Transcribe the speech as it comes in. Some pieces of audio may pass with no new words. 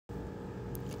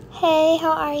Hey,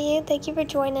 how are you? Thank you for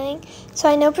joining. So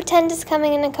I know Pretend is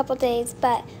coming in a couple days,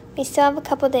 but we still have a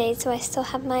couple days, so I still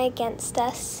have my Against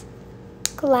Us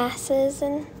glasses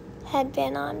and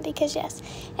headband on because yes.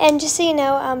 And just so you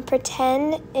know,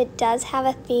 Pretend, it does have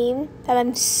a theme that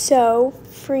I'm so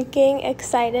freaking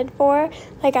excited for.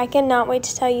 Like, I cannot wait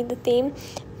to tell you the theme.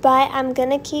 But I'm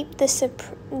going to keep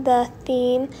the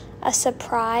theme a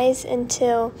surprise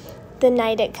until the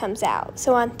night it comes out.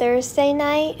 So on Thursday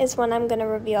night is when I'm going to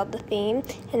reveal the theme,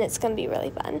 and it's going to be really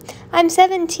fun. I'm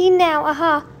 17 now,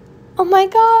 aha. Oh my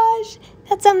gosh,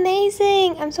 that's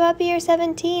amazing. I'm so happy you're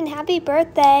 17. Happy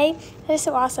birthday. That is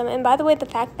so awesome. And by the way, the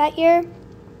fact that you're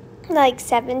like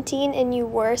 17 and you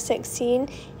were 16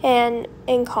 and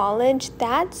in college,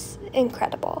 that's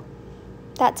incredible.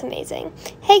 That's amazing.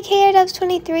 Hey,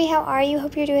 KRDubs23, how are you?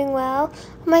 Hope you're doing well.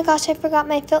 Oh my gosh, I forgot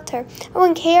my filter. Oh,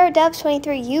 and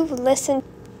KRDubs23, you've listened,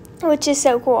 which is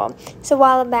so cool. So a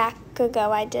while back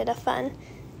ago, I did a fun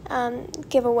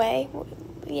giveaway.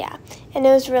 Yeah, and it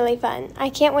was really fun.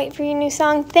 I can't wait for your new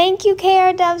song. Thank you,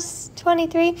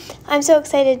 KRDubs23. I'm so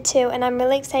excited too, and I'm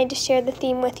really excited to share the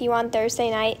theme with you on Thursday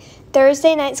night.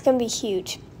 Thursday night's going to be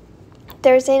huge.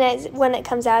 Thursday night, when it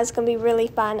comes out, is going to be really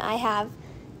fun.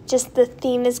 Just the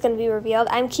theme is going to be revealed.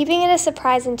 I'm keeping it a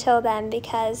surprise until then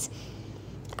because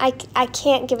I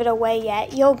can't give it away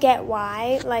yet. You'll get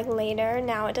why, like, later.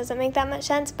 Now it doesn't make that much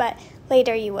sense, but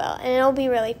later you will, and it'll be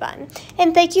really fun.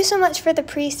 And thank you so much for the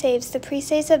pre-saves. The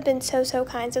pre-saves have been so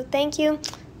kind, so thank you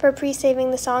for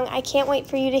pre-saving the song. I can't wait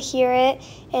for you to hear it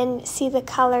and see the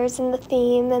colors and the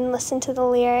theme and listen to the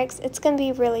lyrics. It's going to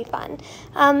be really fun.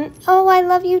 Oh, I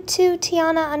love you too,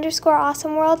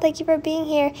 Tiana_AwesomeWorld. Thank you for being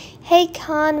here. Hey,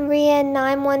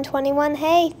 Conrian9121.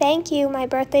 Hey, thank you. My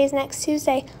birthday is next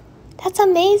Tuesday. That's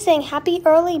amazing. Happy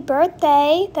early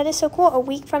birthday. That is so cool. A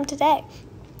week from today.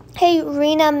 Hey,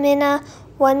 Rena Minna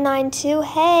 192.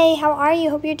 Hey, how are you?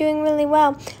 Hope you're doing really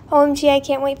well. OMG, I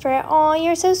can't wait for it. Oh,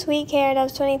 you're so sweet,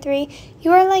 KRDubs23.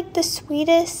 You are like the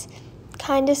sweetest,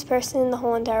 kindest person in the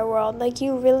whole entire world. Like,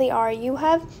 you really are. You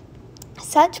have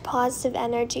such positive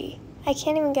energy. I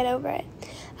can't even get over it.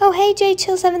 Oh, hey,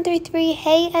 JChill733.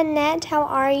 Hey, Annette, how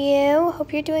are you?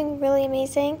 Hope you're doing really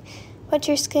amazing. What's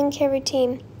your skincare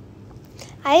routine?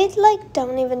 I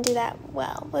don't even do that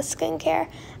well with skincare.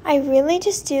 I really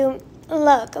just do.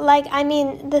 Look,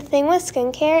 the thing with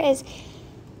skincare is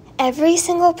every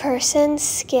single person's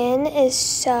skin is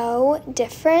so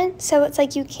different. So it's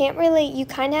like you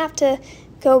kind of have to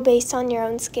go based on your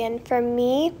own skin. For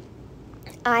me,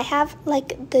 I have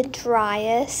the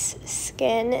driest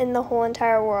skin in the whole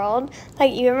entire world.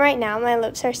 Like, even right now, my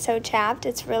lips are so chapped,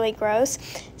 it's really gross.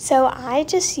 So I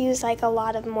just use a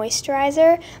lot of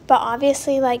moisturizer, but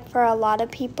obviously for a lot of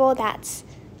people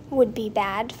would be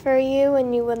bad for you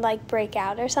and you would break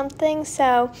out or something.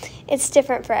 So it's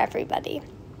different for everybody.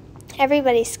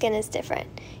 Everybody's skin is different.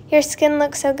 Your skin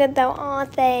looks so good though. Aw,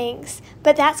 thanks.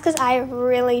 But that's because I have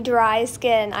really dry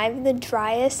skin. I have the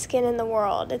driest skin in the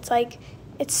world. It's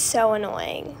so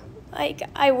annoying.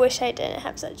 I wish I didn't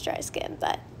have such dry skin,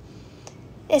 but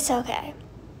it's okay.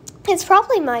 It's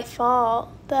probably my fault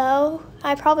though.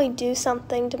 I probably do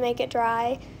something to make it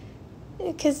dry.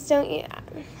 Because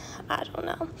I don't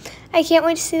know. I can't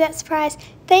wait to see that surprise.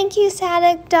 Thank you,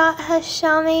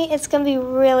 Sadak.Hashami. It's going to be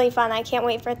really fun. I can't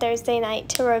wait for Thursday night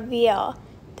to reveal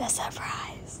the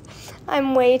surprise.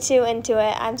 I'm way too into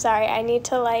it. I'm sorry. I need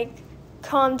to,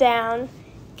 calm down,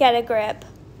 get a grip.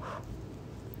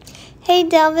 Hey,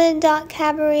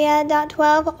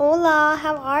 Delvin.Cabaria.12. Hola,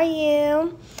 how are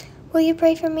you? Will you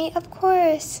pray for me? Of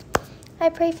course. I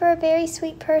pray for a very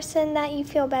sweet person that you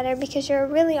feel better because you're a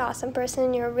really awesome person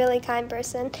and you're a really kind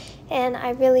person. And I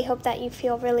really hope that you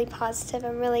feel really positive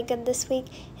and really good this week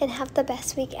and have the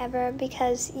best week ever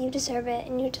because you deserve it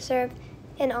and you deserve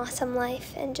an awesome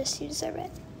life and just you deserve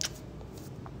it.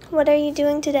 What are you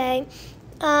doing today?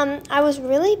 I was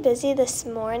really busy this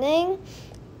morning,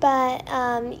 but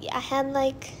I had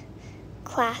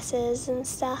classes and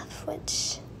stuff,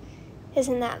 which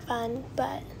isn't that fun,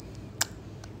 but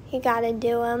you gotta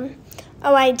do them.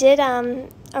 Oh, I did a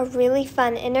really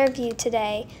fun interview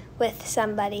today with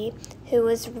somebody who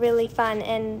was really fun,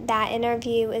 and that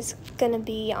interview is gonna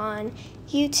be on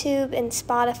YouTube and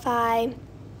Spotify.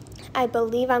 I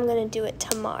believe I'm gonna do it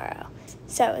tomorrow,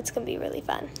 so it's gonna be really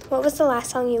fun. What was the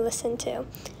last song you listened to?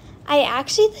 I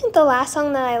actually think the last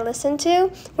song that I listened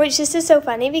to, which this is so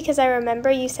funny because I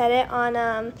remember you said it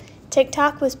on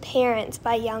TikTok, was Parents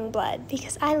by Yungblud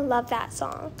because I love that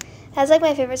song. That's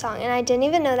my favorite song, and I didn't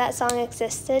even know that song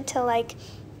existed till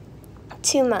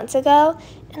 2 months ago,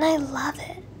 and I love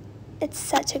it. It's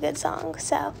such a good song,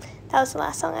 so That was the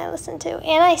last song I listened to.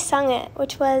 And I sung it,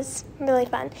 which was really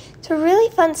fun. It's a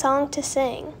really fun song to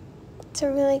sing. It's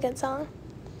a really good song.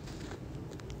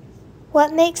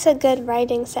 What makes a good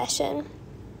writing session?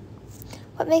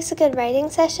 What makes a good writing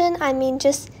session? I mean,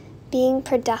 just being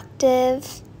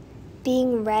productive,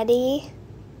 being ready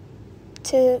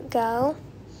to go,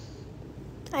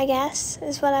 I guess,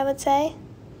 is what I would say.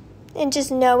 And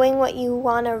just knowing what you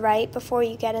want to write before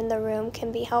you get in the room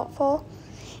can be helpful.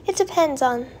 It depends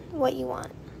on what you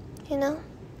want, you know?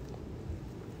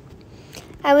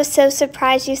 I was so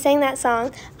surprised you sang that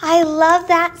song. I love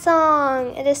that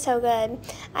song. It is so good.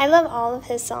 I love all of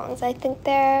his songs. I think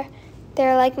they're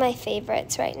like my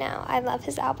favorites right now. I love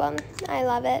his album. I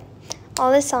love it.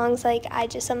 All the songs, like, I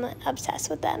just am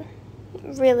obsessed with them.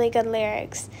 Really good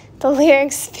lyrics. The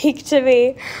lyrics speak to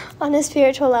me on a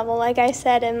spiritual level, like I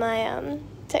said in my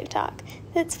TikTok.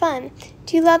 It's fun.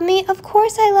 Do you love me? Of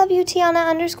course I love you,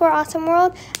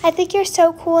 Tiana_AwesomeWorld. I think you're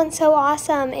so cool and so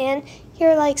awesome, and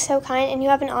you're, like, so kind, and you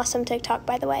have an awesome TikTok,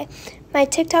 by the way. My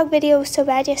TikTok video was so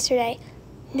bad yesterday.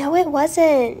 No, it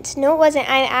wasn't. No, it wasn't.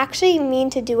 I actually mean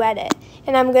to duet it,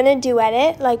 and I'm going to duet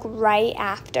it, like, right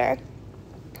after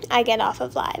I get off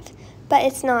of live. But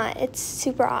it's not. It's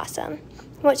super awesome.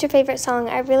 What's your favorite song?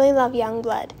 I really love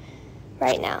Youngblood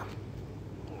right now.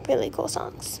 Really cool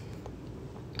songs.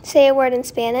 Say a word in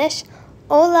Spanish.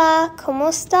 Hola, ¿cómo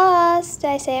estás? Did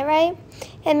I say it right?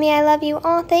 And me, I love you.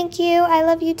 Oh, thank you. I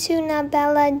love you too,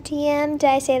 Nabella DM. Did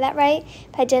I say that right?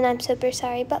 If I didn't, I'm super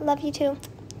sorry, but love you too.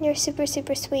 You're super,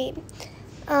 super sweet.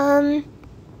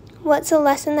 What's a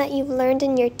lesson that you've learned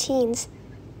in your teens?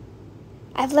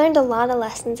 I've learned a lot of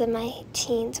lessons in my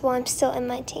teens. Well, I'm still in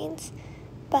my teens,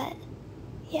 but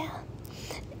yeah.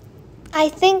 I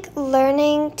think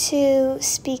learning to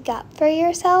speak up for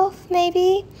yourself,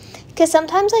 maybe. Because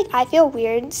sometimes, like, I feel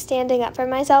weird standing up for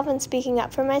myself and speaking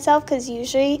up for myself, because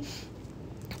usually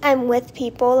I'm with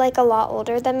people, like, a lot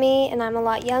older than me, and I'm a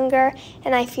lot younger,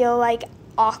 and I feel, like,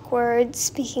 awkward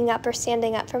speaking up or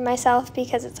standing up for myself,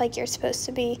 because it's like you're supposed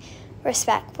to be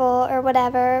respectful or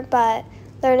whatever, but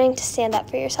learning to stand up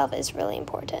for yourself is really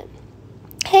important.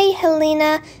 Hey,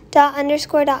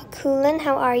 Helena._.Coolin,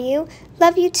 how are you?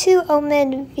 Love you too,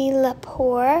 Omid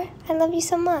Villapor. I love you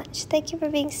so much. Thank you for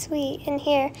being sweet and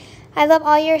here. I love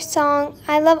all your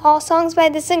I love all songs by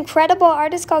this incredible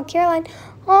artist called Caroline.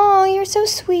 Oh, you're so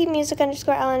sweet.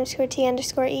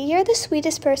 Music_L_T_E. You're the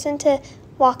sweetest person to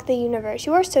walk the universe.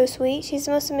 You are so sweet. She's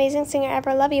the most amazing singer ever.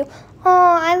 I love you.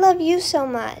 Oh, I love you so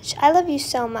much. I love you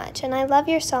so much. And I love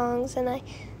your songs. And I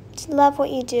love what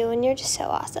you do. And you're just so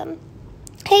awesome.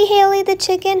 Hey, Haley the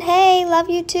chicken. Hey, love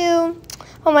you too.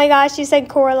 Oh my gosh, you said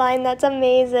Coraline. That's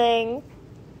amazing.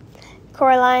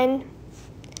 Coraline.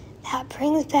 That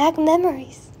brings back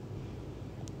memories.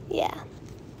 Yeah.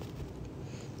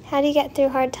 How do you get through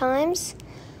hard times?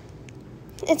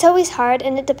 It's always hard,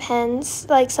 and it depends.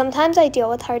 Like, sometimes I deal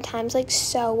with hard times, like,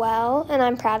 so well, and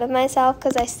I'm proud of myself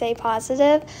because I stay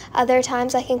positive. Other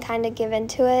times I can kind of give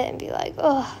into it and be like,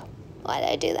 oh, why did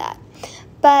I do that?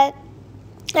 But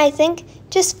I think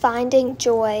just finding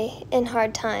joy in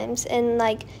hard times, and,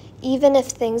 like, even if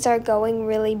things are going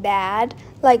really bad,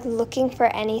 like, looking for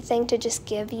anything to just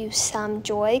give you some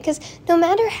joy, because no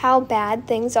matter how bad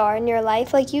things are in your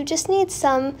life, like, you just need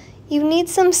some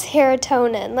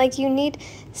serotonin, like, you need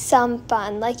some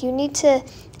fun, like, you need to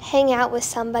hang out with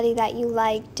somebody that you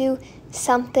like, do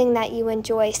something that you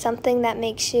enjoy, something that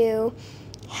makes you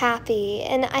happy.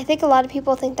 And I think a lot of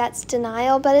people think that's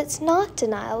denial, but it's not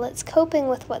denial, it's coping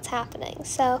with what's happening.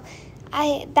 So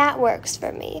that works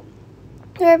for me.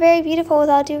 You are very beautiful, with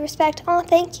all due respect. Oh,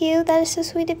 thank you. That is so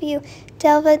sweet of you.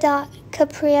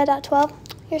 Delva.capria.12.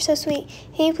 You're so sweet.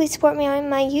 Can you please support me on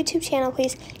my YouTube channel,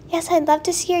 please? Yes, I'd love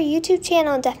to see your YouTube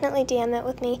channel. Definitely DM it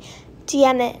with me.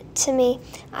 DM it to me.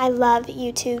 I love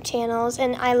YouTube channels,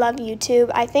 and I love YouTube.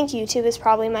 I think YouTube is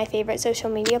probably my favorite social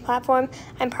media platform.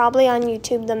 I'm probably on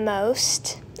YouTube the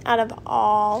most out of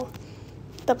all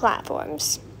the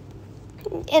platforms.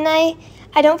 And I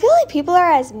don't feel like people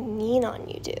are as mean on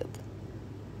YouTube.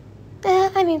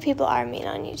 I mean, people are mean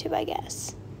on YouTube, I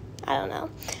guess. I don't know.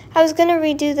 I was going to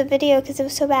redo the video because it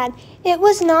was so bad. It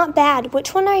was not bad.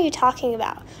 Which one are you talking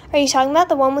about? Are you talking about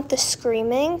the one with the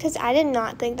screaming? Because I did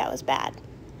not think that was bad.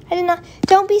 I did not.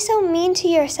 Don't be so mean to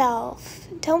yourself.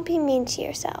 Don't be mean to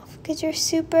yourself, because you're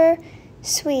super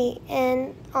sweet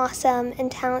and awesome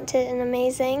and talented and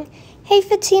amazing. Hey,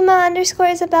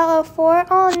 Fatima_Isabel04.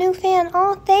 Oh, new fan.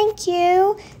 Oh, thank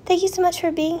you. Thank you so much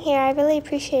for being here. I really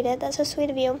appreciate it. That's so sweet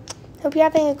of you. Hope you're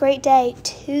having a great day.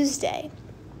 Tuesday.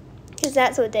 Because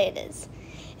that's what day it is.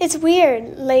 It's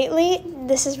weird. Lately,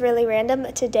 this is really random,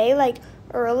 but today, like,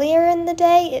 earlier in the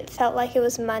day, it felt like it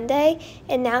was Monday,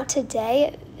 and now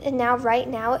right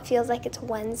now, it feels like it's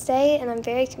Wednesday, and I'm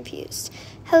very confused.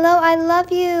 Hello, I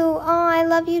love you. Oh, I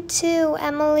love you too,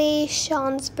 Emily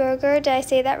Schonsberger. Did I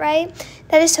say that right?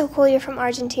 That is so cool. You're from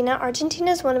Argentina.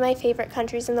 Argentina is one of my favorite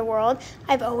countries in the world.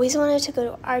 I've always wanted to go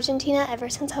to Argentina ever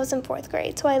since I was in 4th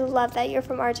grade, so I love that you're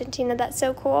from Argentina. That's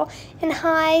so cool. And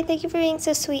hi, thank you for being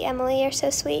so sweet, Emily. You're so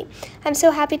sweet. I'm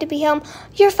so happy to be home.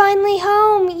 You're finally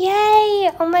home. Yay.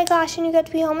 Oh my gosh, and you got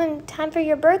to be home in time for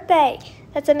your birthday.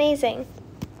 That's amazing.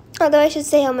 Although I should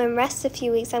stay home and rest a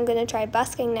few weeks, I'm going to try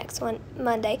busking next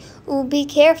Monday. Ooh, be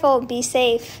careful, be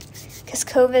safe, because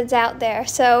COVID's out there,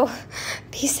 so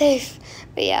be safe.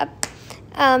 But yeah,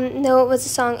 no, it was a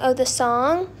song. Oh, the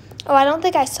song? Oh, I don't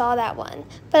think I saw that one,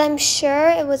 but I'm sure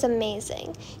it was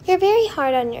amazing. You're very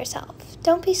hard on yourself.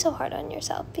 Don't be so hard on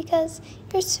yourself, because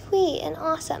you're sweet and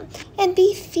awesome. And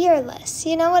be fearless,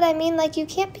 you know what I mean? Like, you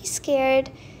can't be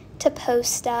scared to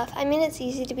post stuff. I mean, it's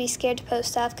easy to be scared to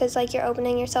post stuff because, like, you're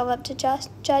opening yourself up to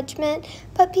judgment,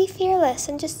 but be fearless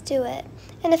and just do it.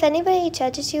 And if anybody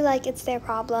judges you, like, it's their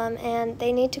problem and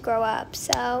they need to grow up,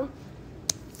 so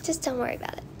just don't worry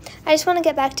about it. I just want to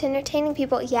get back to entertaining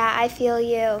people. Yeah, I feel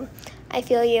you. I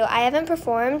feel you. I haven't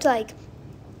performed, like,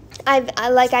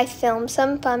 I filmed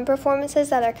some fun performances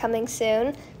that are coming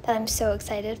soon that I'm so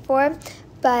excited for,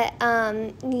 but,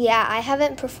 yeah, I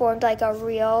haven't performed, like, a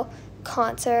real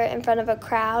concert in front of a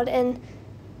crowd in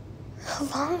a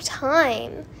long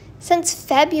time, since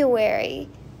February,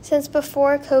 since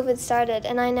before COVID started,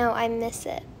 and I know I miss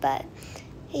it, but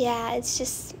yeah, it's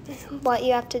just what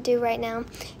you have to do right now.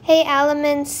 Hey,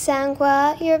 Alamin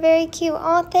Sangwa, you're very cute.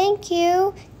 Oh, thank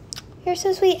you. You're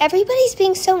so sweet. Everybody's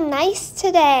being so nice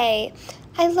today.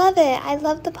 I love it. I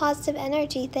love the positive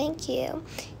energy. Thank you.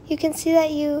 You can see that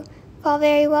you fall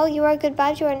very well. You are good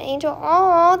vibes. You are an angel.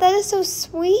 Oh, that is so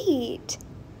sweet.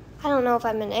 I don't know if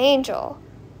I'm an angel,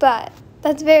 but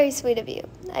that's very sweet of you.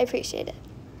 I appreciate it.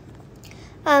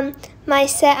 My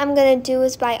set I'm going to do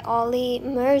is by Ollie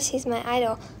Murs. He's my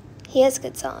idol. He has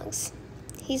good songs.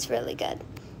 He's really good.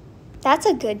 That's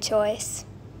a good choice.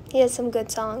 He has some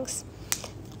good songs.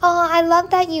 Oh, I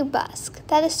love that you busk.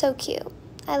 That is so cute.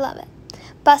 I love it.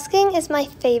 Busking is my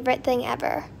favorite thing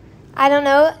ever. I don't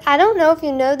know if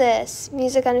you know this,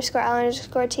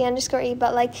 music_L_T_E,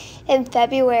 but, like, in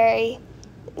February,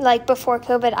 like, before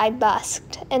COVID, I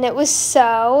busked, and it was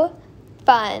so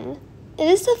fun. It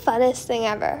is the funnest thing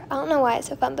ever. I don't know why it's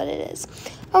so fun, but it is.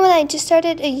 Oh, and I just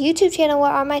started a YouTube channel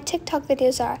where all my TikTok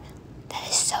videos are. That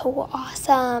is so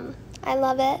awesome. I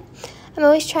love it. I'm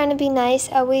always trying to be nice,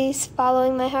 always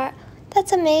following my heart.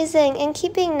 That's amazing, and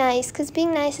keep being nice, because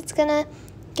being nice, it's going to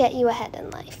get you ahead in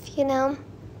life, you know?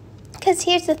 Because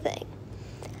here's the thing.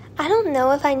 I don't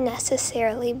know if I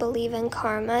necessarily believe in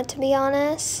karma, to be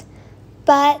honest,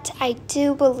 but I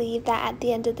do believe that at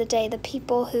the end of the day, the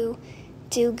people who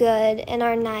do good and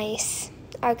are nice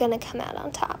are going to come out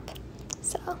on top.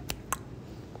 So,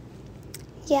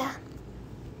 yeah,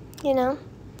 you know.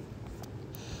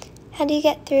 How do you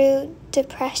get through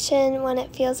depression when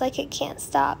it feels like it can't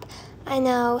stop? I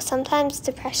know, sometimes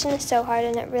depression is so hard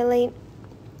and it really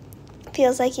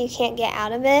feels like you can't get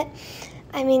out of it.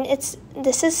 I mean, this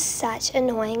is such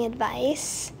annoying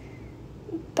advice,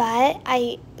 but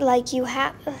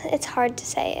it's hard to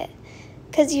say it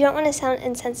because you don't want to sound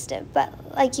insensitive, but,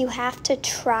 like, you have to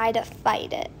try to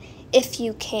fight it if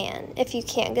you can,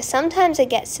 because sometimes it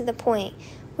gets to the point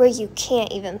where you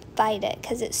can't even fight it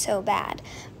because it's so bad.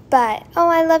 But, oh,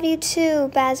 I love you too,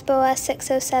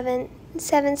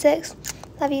 Bazboa60776,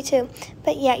 love you too.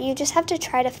 But yeah, you just have to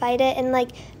try to fight it and,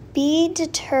 like, be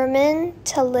determined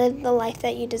to live the life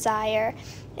that you desire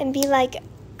and be like,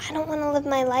 I don't want to live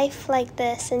my life like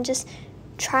this, and just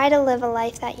try to live a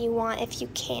life that you want if you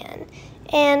can.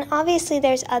 And obviously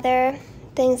there's other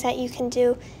things that you can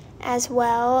do as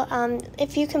well.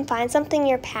 If you can find something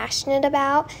you're passionate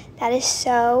about, that is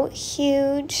so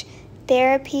huge.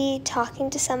 Therapy, talking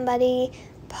to somebody,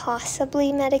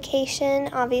 possibly medication.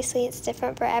 Obviously it's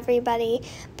different for everybody,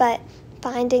 but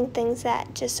finding things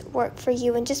that just work for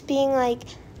you and just being like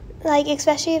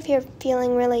especially if you're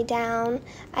feeling really down.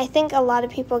 I think a lot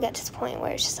of people get to this point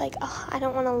where it's just like, oh, I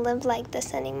don't want to live like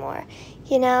this anymore,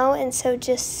 you know? And so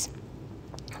just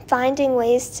finding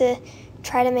ways to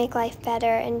try to make life better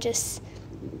and just,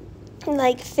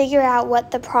 like, figure out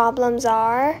what the problems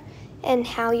are and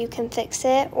how you can fix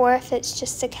it, or if it's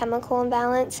just a chemical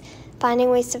imbalance,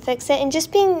 finding ways to fix it, and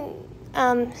just being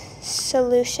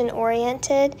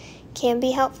solution-oriented can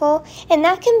be helpful. And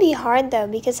that can be hard, though,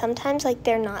 because sometimes, like,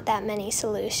 there are not that many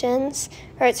solutions,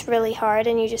 or it's really hard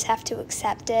and you just have to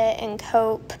accept it and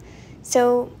cope.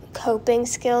 So coping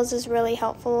skills is really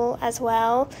helpful as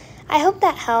well. I hope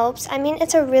that helps. I mean,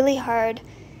 it's a really hard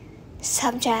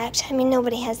subject. I mean,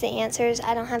 nobody has the answers.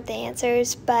 I don't have the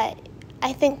answers, but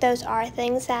I think those are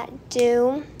things that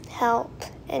do help,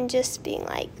 and just being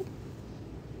like,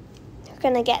 you're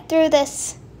gonna get through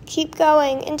this, keep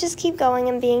going, and just keep going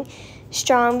and being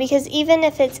strong, because even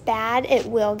if it's bad, it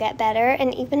will get better.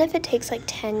 And even if it takes like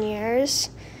 10 years,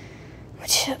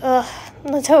 which,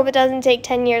 let's hope it doesn't take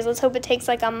 10 years. Let's hope it takes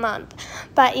like a month.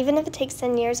 But even if it takes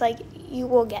 10 years, like, you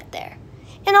will get there.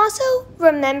 And also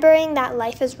remembering that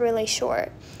life is really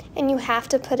short, and you have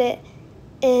to put it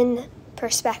in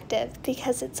perspective,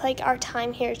 because it's like our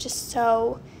time here is just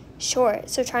so short.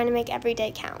 So trying to make every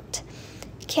day count.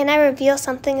 Can I reveal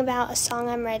something about a song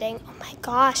I'm writing? Oh my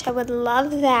gosh, I would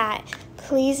love that.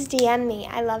 Please DM me.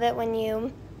 I love it when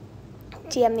you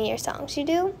DM me your songs. You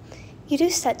do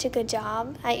such a good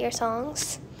job at your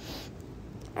songs.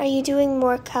 Are you doing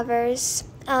more covers?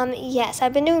 Yes,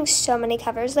 I've been doing so many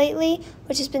covers lately,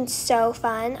 which has been so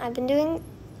fun. I've been doing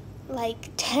like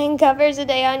 10 covers a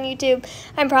day on YouTube.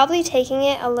 I'm probably taking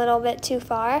it a little bit too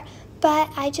far, but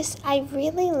I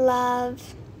really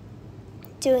love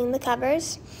doing the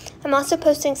covers. I'm also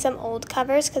posting some old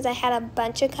covers, because I had a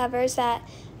bunch of covers that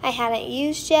I hadn't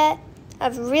used yet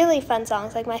of really fun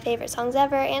songs, like my favorite songs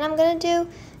ever, and I'm going to do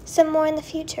some more in the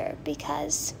future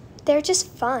because they're just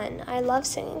fun. I love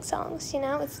singing songs,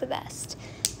 it's the best.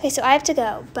 Okay, so I have to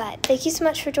go, but thank you so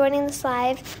much for joining this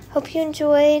live. Hope you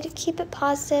enjoyed. Keep it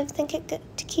positive.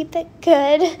 Keep it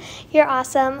good. You're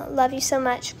awesome. Love you so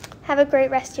much. Have a great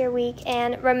rest of your week,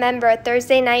 and remember,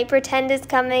 Thursday night Pretend is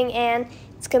coming, and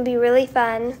it's going to be really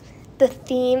fun. The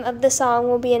theme of the song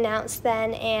will be announced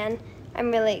then, and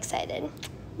I'm really excited.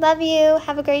 Love you.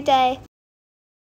 Have a great day.